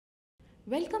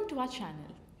Welcome to our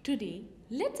channel. Today,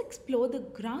 let's explore the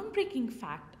groundbreaking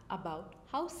fact about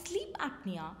how sleep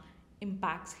apnea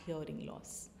impacts hearing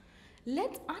loss.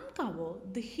 Let's uncover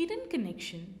the hidden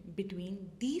connection between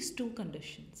these two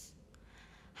conditions.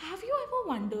 Have you ever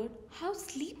wondered how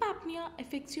sleep apnea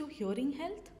affects your hearing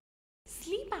health?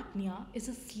 Sleep apnea is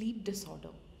a sleep disorder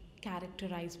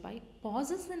characterized by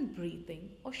pauses in breathing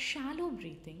or shallow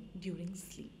breathing during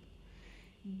sleep.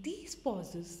 These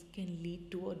pauses can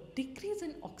lead to a decrease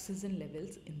in oxygen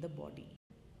levels in the body.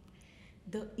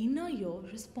 The inner ear,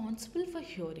 responsible for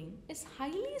hearing, is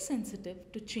highly sensitive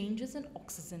to changes in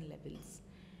oxygen levels.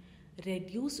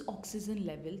 Reduced oxygen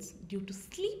levels due to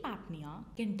sleep apnea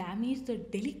can damage the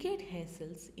delicate hair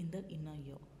cells in the inner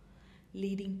ear,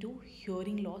 leading to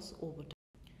hearing loss over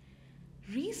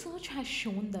time. Research has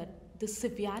shown that the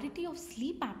severity of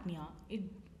sleep apnea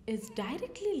is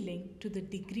directly linked to the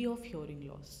degree of hearing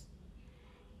loss.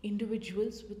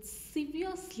 Individuals with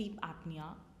severe sleep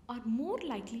apnea are more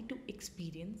likely to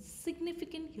experience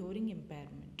significant hearing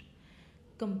impairment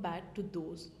compared to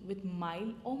those with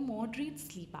mild or moderate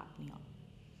sleep apnea.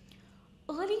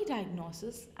 Early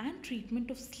diagnosis and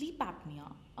treatment of sleep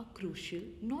apnea are crucial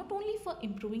not only for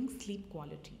improving sleep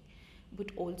quality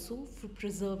but also for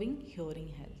preserving hearing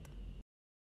health.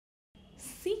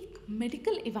 Seek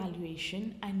medical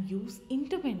evaluation and use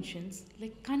interventions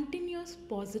like continuous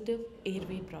positive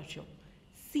airway pressure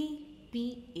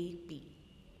 (CPAP)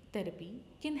 therapy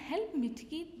can help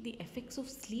mitigate the effects of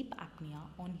sleep apnea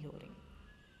on hearing.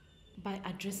 By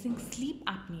addressing sleep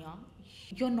apnea,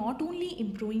 you're not only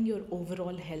improving your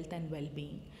overall health and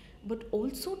well-being but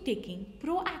also taking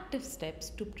proactive steps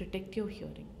to protect your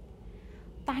hearing.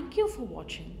 Thank you for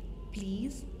watching.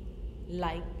 Please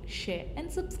like, share,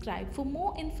 and subscribe for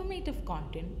more informative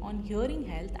content on hearing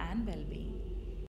health and well being.